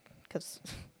 like, because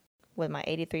with my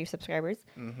 83 subscribers.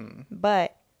 Mm-hmm.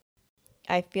 But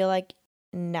I feel like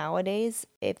nowadays,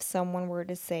 if someone were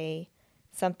to say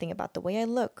something about the way I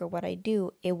look or what I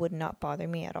do, it would not bother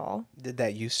me at all. Did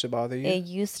that used to bother you? It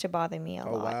used to bother me a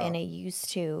lot. Wow. And it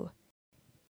used to,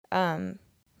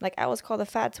 like, I was called a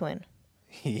fat twin.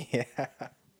 Yeah.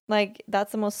 Like,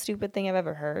 that's the most stupid thing I've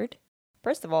ever heard.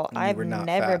 First of all, I've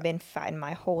never been fat in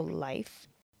my whole life.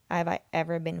 Have I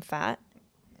ever been fat?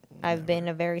 Never. I've been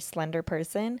a very slender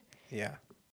person. Yeah.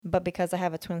 But because I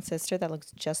have a twin sister that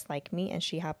looks just like me, and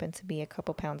she happened to be a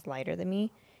couple pounds lighter than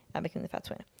me, I became the fat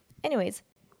twin. Anyways,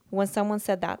 when someone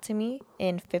said that to me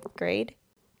in 5th grade,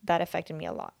 that affected me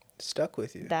a lot. Stuck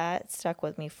with you. That stuck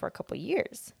with me for a couple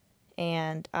years.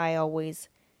 And I was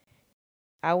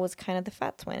kind of the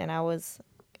fat twin. And I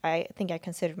think I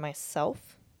considered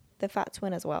myself the fat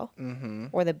twin as well. Mm-hmm.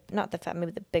 Or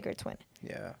maybe the bigger twin.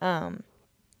 Yeah.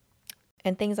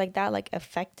 And things like that, like,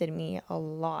 affected me a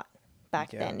lot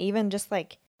back then. Even just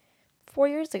like 4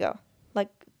 years ago, like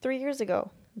 3 years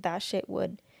ago, that shit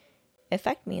would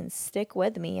affect me and stick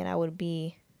with me, and I would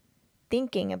be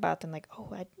thinking about them like,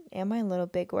 am I a little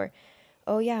big, or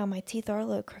my teeth are a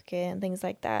little crooked and things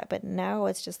like that. But now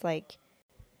it's just like,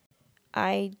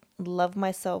 I love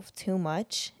myself too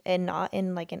much, and not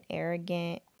in like an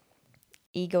arrogant,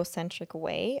 egocentric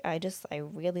way. I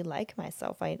really like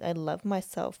myself. I love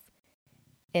myself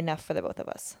enough for the both of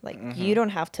us. Like, mm-hmm. You don't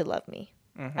have to love me.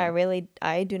 Mm-hmm.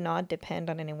 I do not depend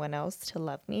on anyone else to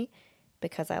love me,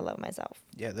 because I love myself.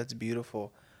 Yeah, that's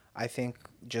beautiful. I think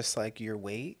just like your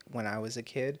weight, when I was a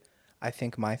kid, I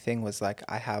think my thing was like,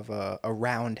 I have a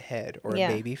round head or a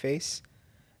baby face.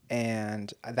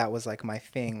 And that was like my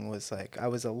thing, was like, I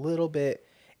was a little bit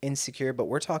insecure, but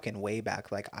we're talking way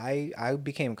back. Like, I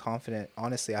became confident,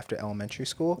 honestly, after elementary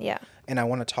school. Yeah. And I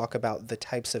want to talk about the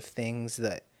types of things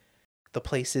that the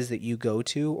places that you go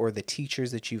to, or the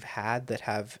teachers that you've had that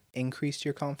have increased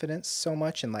your confidence so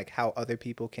much, and like how other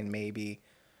people can maybe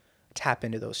tap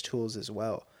into those tools as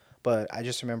well. But I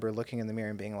just remember looking in the mirror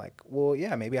and being like, well,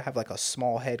 yeah, maybe I have like a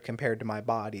small head compared to my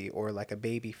body, or like a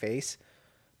baby face,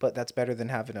 but that's better than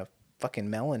having a fucking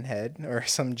melon head or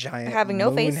some giant having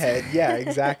no face head. Yeah,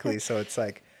 exactly. So it's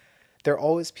like, there are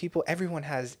always people, everyone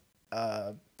has,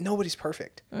 nobody's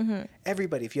perfect. Mm-hmm.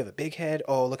 Everybody, if you have a big head,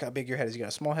 look how big your head is. You got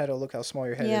a small head, look how small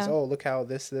your head is. Look how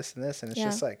this, and this. And it's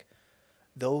just like,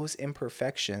 those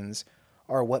imperfections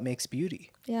are what makes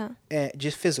beauty. Yeah. And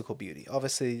just physical beauty.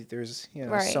 Obviously, there's,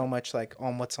 so much like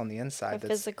on what's on the inside.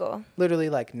 That's physical. Literally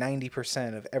like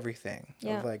 90% of everything.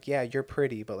 Yeah. Of like, yeah, you're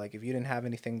pretty, but like if you didn't have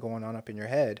anything going on up in your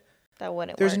head, that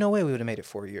wouldn't there's work. no way we would have made it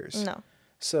 4 years. No.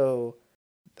 So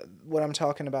what I'm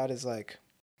talking about is like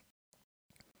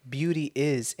beauty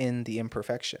is in the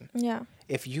imperfection. Yeah.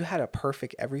 If you had a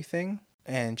perfect everything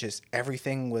and just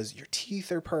everything was, your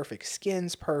teeth are perfect,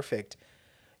 skin's perfect,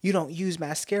 you don't use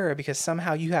mascara because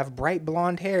somehow you have bright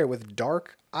blonde hair with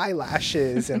dark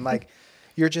eyelashes and like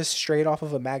you're just straight off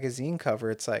of a magazine cover,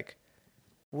 it's like,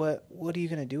 what are you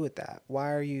gonna do with that?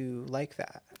 Why are you like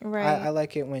that? Right. I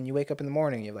like it when you wake up in the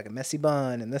morning, you have like a messy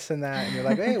bun and this and that, and you're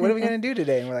like, hey, what are we gonna do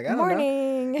today? And we're like, I don't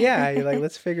know. Yeah, you're like,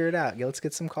 let's figure it out. Let's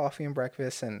get some coffee and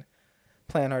breakfast and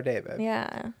plan our day, babe.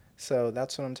 Yeah. So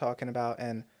that's what I'm talking about.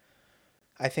 And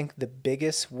I think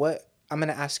I'm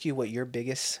gonna ask you what your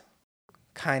biggest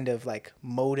kind of like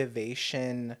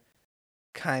motivation,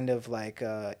 kind of like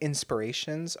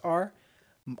inspirations are.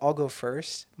 I'll go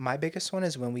first. My biggest one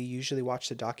is when we usually watch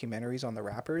the documentaries on the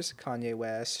rappers, Kanye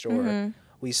West, or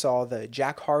we saw the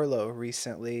Jack Harlow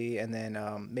recently, and then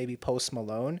maybe Post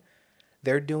Malone.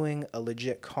 They're doing a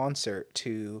legit concert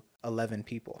to 11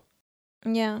 people.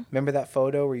 Yeah. Remember that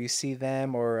photo where you see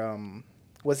them, or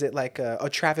was it like a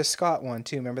Travis Scott one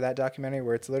too? Remember that documentary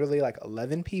where it's literally like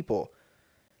 11 people.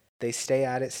 They stay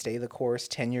at it, stay the course.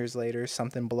 10 years later,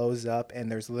 something blows up,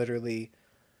 and there's literally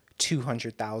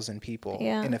 200,000 people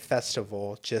in a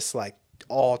festival just like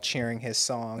all cheering his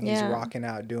song. He's rocking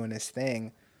out, doing his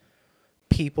thing.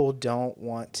 People don't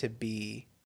want to be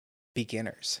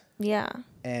beginners. Yeah.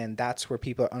 And that's where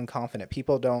people are unconfident.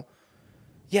 People don't,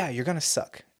 you're going to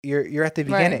suck. You're at the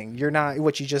beginning. Right. You're not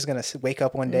you just going to wake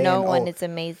up one day no one is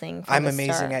amazing from I'm the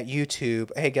amazing start. at YouTube.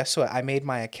 Hey, guess what? I made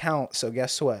my account, so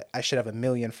guess what? I should have 1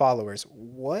 million followers.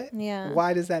 What? Yeah.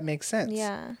 Why does that make sense?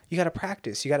 Yeah. You got to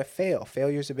practice. You got to fail.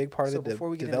 Failure is a big part of the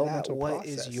developmental process. What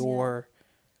is your,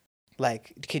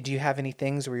 like, do you have any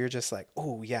things where you're just like,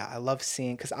 oh, yeah, I love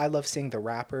seeing the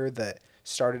rapper that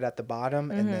started at the bottom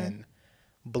and then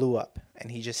blew up, and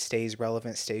he just stays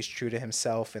relevant, stays true to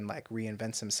himself, and like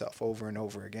reinvents himself over and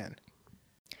over again.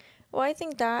 Well, I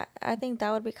think that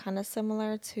would be kind of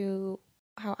similar to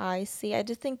how I see. I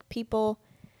just think people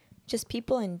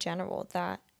in general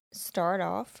that start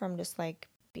off from just like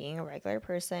being a regular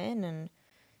person, and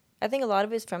I think a lot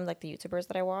of it is from like the YouTubers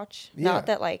that I watch. Yeah. Not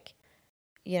that like,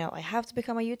 I have to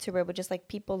become a YouTuber, but just like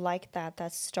people like that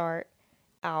start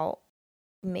out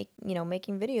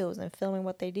making videos and filming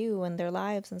what they do and their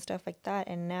lives and stuff like that,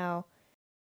 and now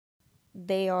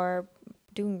they are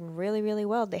doing really, really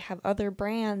well. They have other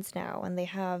brands now, and they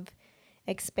have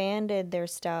expanded their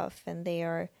stuff, and they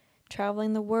are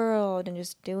traveling the world and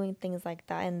just doing things like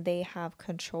that, and they have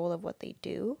control of what they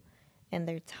do and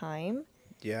their time.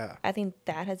 Yeah. I think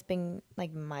that has been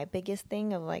like my biggest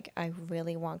thing of like, I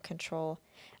really want control.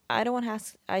 I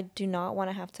do not want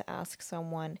to have to ask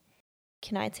someone,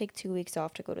 can I take 2 weeks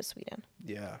off to go to Sweden?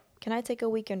 Yeah. Can I take a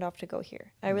weekend off to go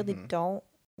here? I really don't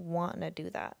want to do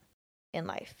that in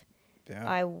life.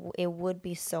 Yeah. It would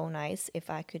be so nice if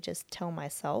I could just tell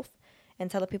myself and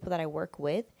tell the people that I work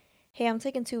with, hey, I'm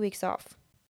taking 2 weeks off.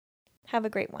 Have a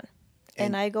great one.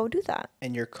 And I go do that.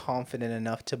 And you're confident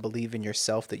enough to believe in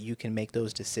yourself that you can make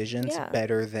those decisions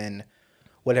better than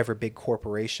whatever big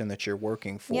corporation that you're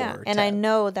working for. Yeah, and I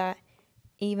know that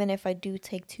even if I do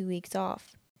take 2 weeks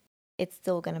off, it's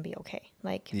still going to be okay.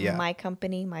 Like my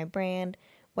company, my brand,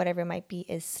 whatever it might be,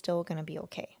 is still going to be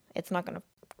okay. It's not going to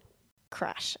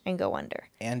crash and go under.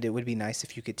 And it would be nice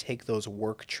if you could take those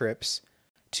work trips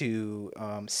to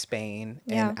Spain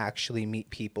and actually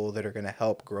meet people that are going to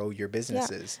help grow your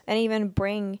businesses. Yeah. And even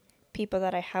bring people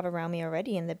that I have around me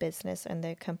already in the business and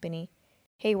the company.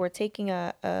 Hey, we're taking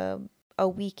a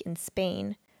week in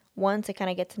Spain. One, to kind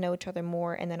of get to know each other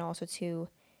more, and then also to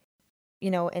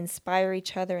inspire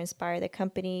each other, inspire the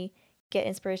company, get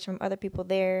inspiration from other people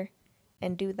there,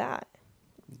 and do that.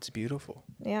 It's beautiful.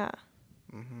 Yeah.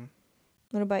 Mm-hmm.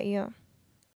 What about you?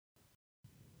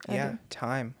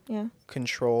 Time. Yeah.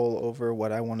 Control over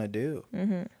what I want to do.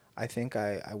 Mm-hmm. I think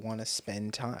I want to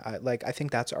spend time. I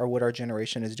think that's what our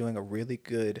generation is doing a really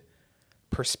good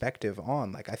perspective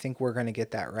on. Like, I think we're going to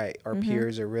get that right. Our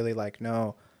peers are really like,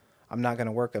 no, I'm not going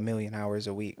to work 1 million hours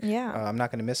a week. Yeah. I'm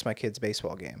not going to miss my kid's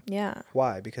baseball game. Yeah.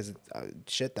 Why? Because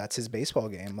that's his baseball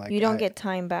game. Like, you don't get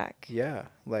time back. Yeah.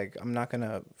 Like, I'm not going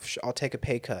to, I'll take a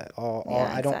pay cut.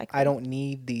 Exactly. I don't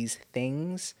need these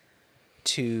things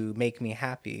to make me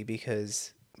happy,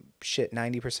 because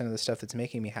 90% of the stuff that's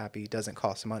making me happy doesn't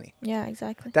cost money. Yeah,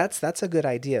 exactly. That's a good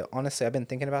idea. Honestly, I've been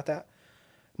thinking about that.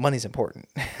 money's important.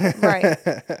 Right.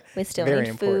 We still Very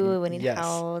need food. important. We need Yes.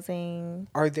 housing.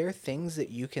 Are there things that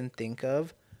you can think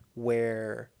of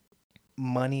where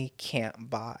money can't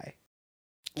buy?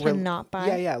 Cannot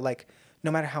buy. Yeah. Like,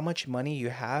 no matter how much money you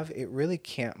have, it really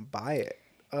can't buy it.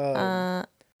 I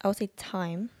would say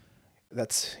time.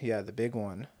 That's, the big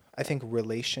one. I think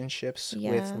relationships with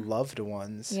Yeah. loved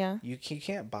ones, Yeah. you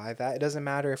can't buy that. It doesn't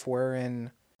matter if we're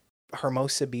in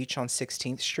Hermosa Beach on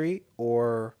 16th Street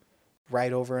or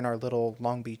right over in our little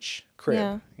Long Beach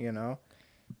crib, Yeah.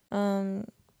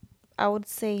 I would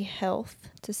say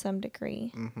health to some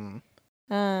degree. Mm-hmm.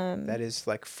 That is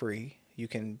like free. You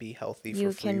can be healthy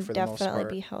for free for the most part. You can definitely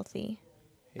be healthy.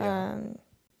 Yeah.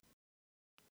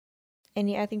 And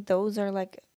yeah, I think those are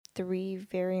like 3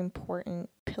 very important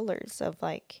pillars of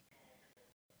like,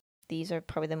 these are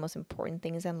probably the most important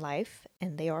things in life,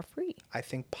 and they are free. I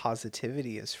think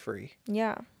positivity is free.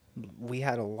 Yeah. We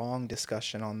had a long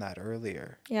discussion on that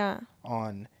earlier. Yeah.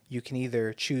 On you can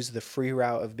either choose the free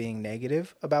route of being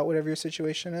negative about whatever your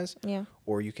situation is. Yeah.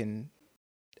 Or you can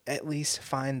at least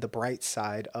find the bright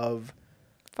side of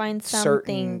find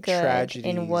something good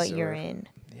in what you're in.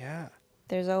 Yeah.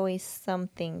 There's always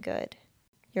something good.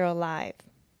 You're alive.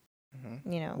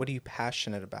 Mm-hmm. You know. What are you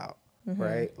passionate about? Mm-hmm.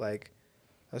 Right? Like,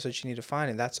 that's what you need to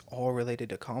find. And that's all related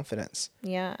to confidence.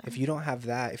 Yeah. If you don't have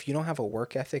that, if you don't have a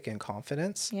work ethic and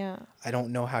confidence, I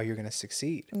don't know how you're going to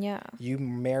succeed. Yeah. You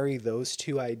marry those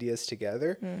 2 ideas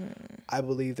together, mm-hmm. I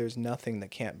believe there's nothing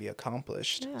that can't be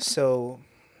accomplished. Yeah. So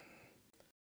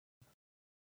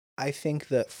I think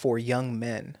that for young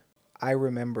men, I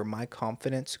remember my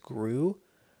confidence grew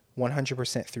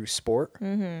 100% through sport.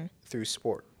 Mm-hmm. Through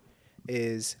sport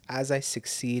is as I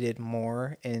succeeded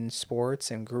more in sports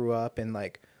and grew up and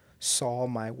like saw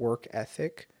my work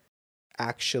ethic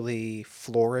actually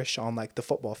flourish on like the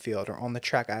football field or on the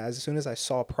track. As soon as I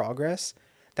saw progress,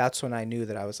 that's when I knew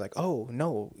that I was like, oh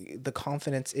no, the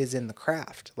confidence is in the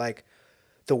craft. Like,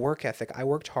 the work ethic, I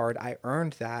worked hard. I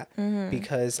earned that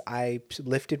because I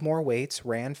lifted more weights,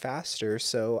 ran faster.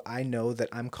 So I know that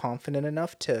I'm confident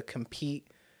enough to compete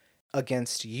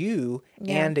against you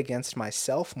and against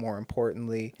myself, more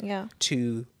importantly,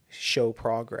 to show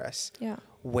progress. Yeah.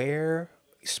 Where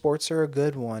sports are a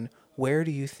good one, where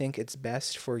do you think it's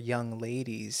best for young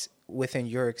ladies within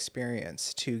your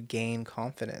experience to gain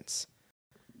confidence?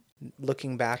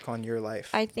 Looking back on your life.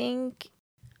 I think,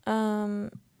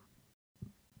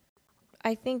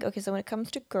 okay, so when it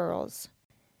comes to girls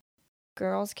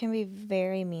can be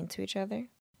very mean to each other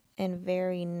and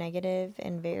very negative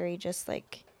and very just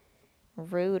like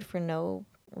rude for no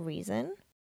reason.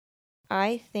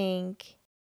 I think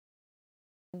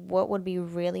what would be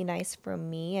really nice for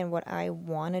me and what I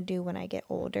want to do when I get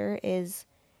older is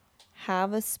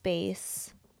have a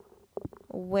space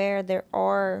where there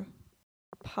are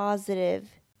positive,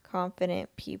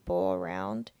 confident people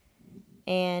around,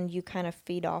 and you kind of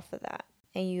feed off of that,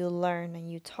 and you learn and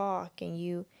you talk and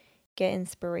you get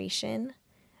inspiration.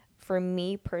 For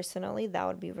me personally, that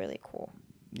would be really cool.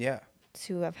 Yeah.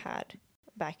 To have had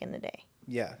back in the day.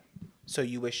 Yeah. So do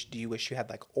you wish you had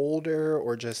like older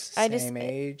or just same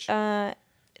age?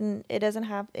 It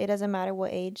doesn't matter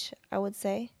what age, I would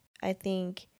say. I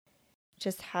think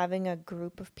just having a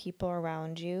group of people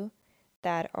around you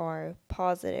that are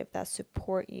positive, that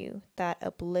support you, that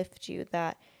uplift you,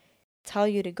 that tell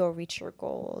you to go reach your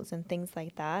goals and things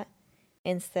like that,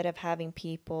 instead of having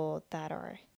people that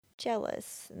are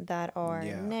jealous, that are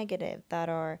negative, that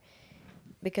are,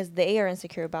 because they are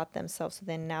insecure about themselves, so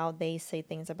then now they say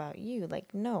things about you.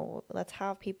 Like, no, let's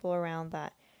have people around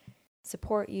that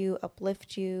support you,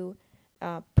 uplift you,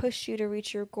 push you to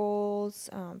reach your goals,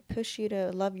 push you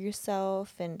to love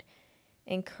yourself and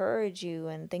encourage you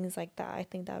and things like that. I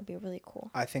think that would be really cool.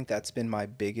 I think that's been my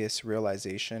biggest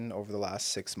realization over the last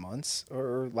 6 months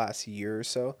or last year or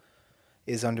so,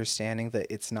 is understanding that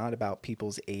it's not about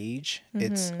people's age,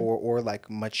 it's or like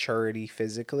maturity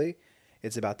physically.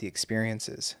 It's about the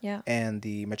experiences and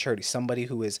the maturity. Somebody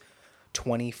who is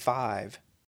 25,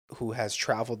 who has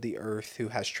traveled the earth, who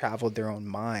has traveled their own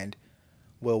mind,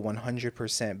 will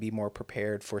 100% be more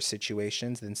prepared for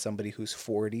situations than somebody who's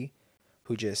 40,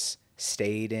 who just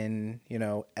stayed in,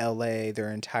 LA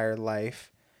their entire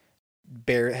life,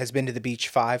 has been to the beach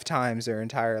 5 times their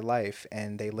entire life,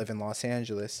 and they live in Los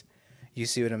Angeles. You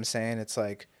see what I'm saying? It's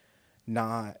like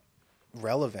not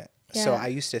relevant. Yeah. So I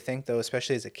used to think, though,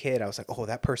 especially as a kid, I was like, oh,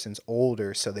 that person's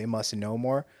older, so they must know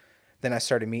more. Then I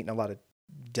started meeting a lot of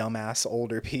dumbass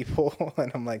older people.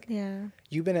 And I'm like,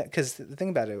 you've been because the thing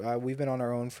about it, we've been on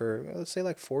our own for, let's say,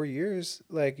 like 4 years,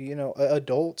 like,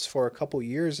 adults for a couple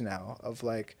years now, of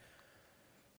like,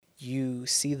 you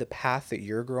see the path that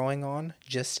you're growing on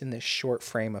just in this short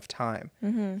frame of time.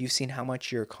 You've seen how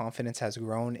much your confidence has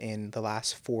grown in the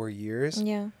last 4 years.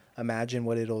 Yeah. Imagine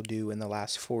what it'll do in the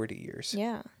last 40 years.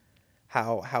 Yeah.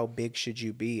 How big should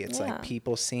you be? It's Yeah. like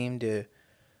people seem to,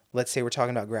 let's say we're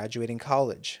talking about graduating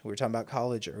college. We were talking about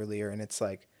college earlier, and it's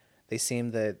like they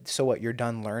seem that, so what, you're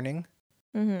done learning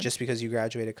just because you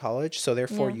graduated college? So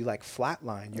therefore you like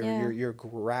flatline. Your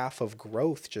graph of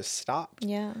growth just stopped.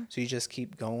 Yeah. So you just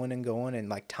keep going and going, and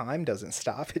like time doesn't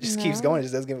stop. It just keeps going. It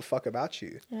just doesn't give a fuck about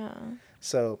you. Yeah.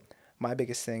 So my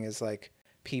biggest thing is like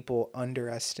people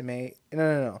underestimate.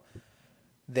 No.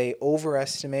 They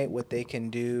overestimate what they can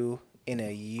do in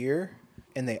a year,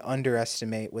 and they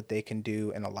underestimate what they can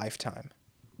do in a lifetime.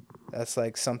 That's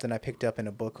like something I picked up in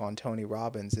a book on Tony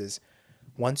Robbins is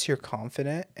once you're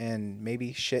confident and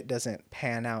maybe shit doesn't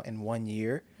pan out in 1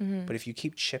 year, but if you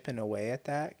keep chipping away at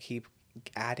that, keep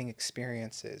adding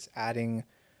experiences, adding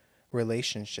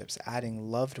relationships, adding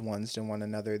loved ones to one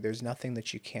another, there's nothing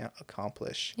that you can't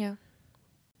accomplish. Yeah.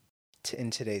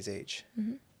 In today's age.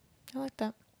 I like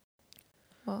that.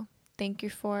 Well, thank you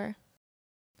for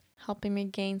helping me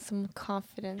gain some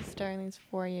confidence during these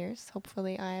 4 years.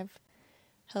 Hopefully I've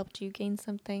helped you gain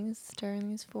some things during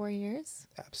these 4 years.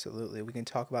 Absolutely. We can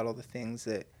talk about all the things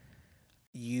that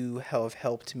you have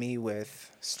helped me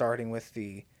with, starting with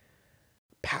the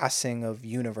passing of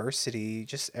university,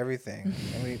 just everything.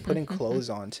 I mean, putting clothes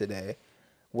on today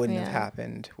wouldn't have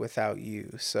happened without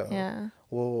you. So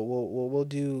we'll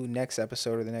do next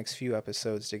episode or the next few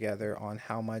episodes together on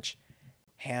how much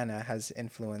Hanna has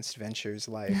influenced Venture's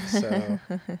life. So,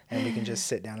 and we can just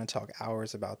sit down and talk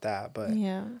hours about that. But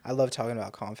I love talking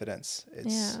about confidence.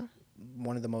 It's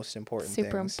one of the most important things.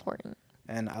 Super important.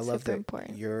 And I love that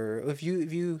if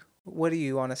you, what are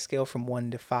you on a scale from 1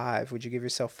 to 5? Would you give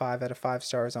yourself 5 out of 5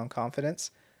 stars on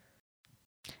confidence?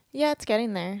 Yeah, it's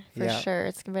getting there for sure.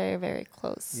 It's very, very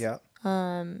close. Yeah.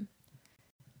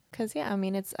 'Cause I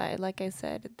mean, it's like I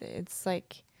said, it's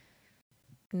like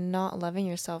not loving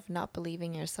yourself, not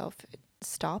believing yourself, it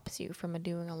stops you from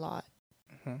doing a lot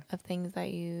of things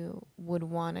that you would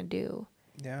want to do.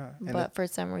 Yeah. But for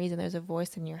some reason, there's a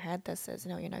voice in your head that says,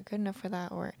 no, you're not good enough for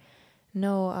that, or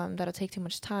no, that'll take too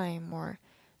much time, or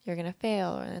you're gonna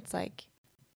fail. And it's like,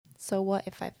 so what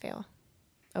if I fail?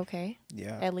 Okay.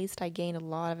 Yeah. At least I gained a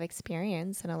lot of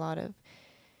experience and a lot of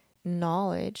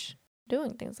knowledge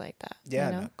doing things like that. Yeah.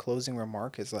 You know? And a closing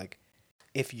remark is like,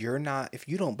 if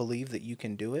you don't believe that you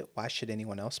can do it, why should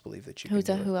anyone else believe that you can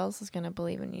do it? Who else is going to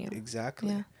believe in you? Exactly.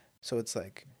 Yeah. So it's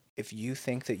like, if you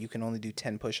think that you can only do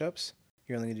 10 push-ups,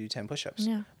 you're only going to do 10 push-ups.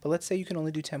 Yeah. But let's say you can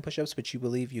only do 10 push-ups, but you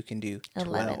believe you can do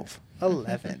 12,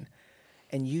 11.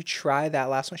 And you try that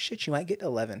last one, shit, you might get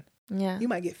 11. Yeah. You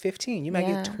might get 15. You might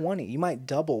get 20. You might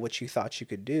double what you thought you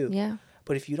could do. Yeah.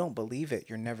 But if you don't believe it,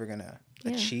 you're never going to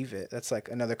achieve it. That's like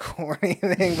another corny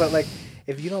thing. But like,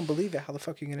 if you don't believe it, how the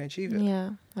fuck are you going to achieve it?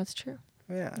 Yeah, that's true.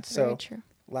 Yeah. That's so very true.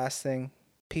 Last thing,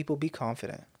 people, be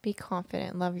confident. Be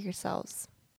confident. Love yourselves.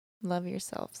 Love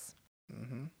yourselves.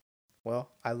 Well,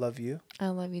 I love you. I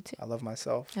love you too. I love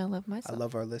myself. I love myself. I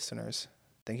love our listeners.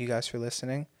 Thank you guys for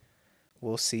listening.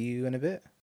 We'll see you in a bit.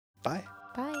 Bye.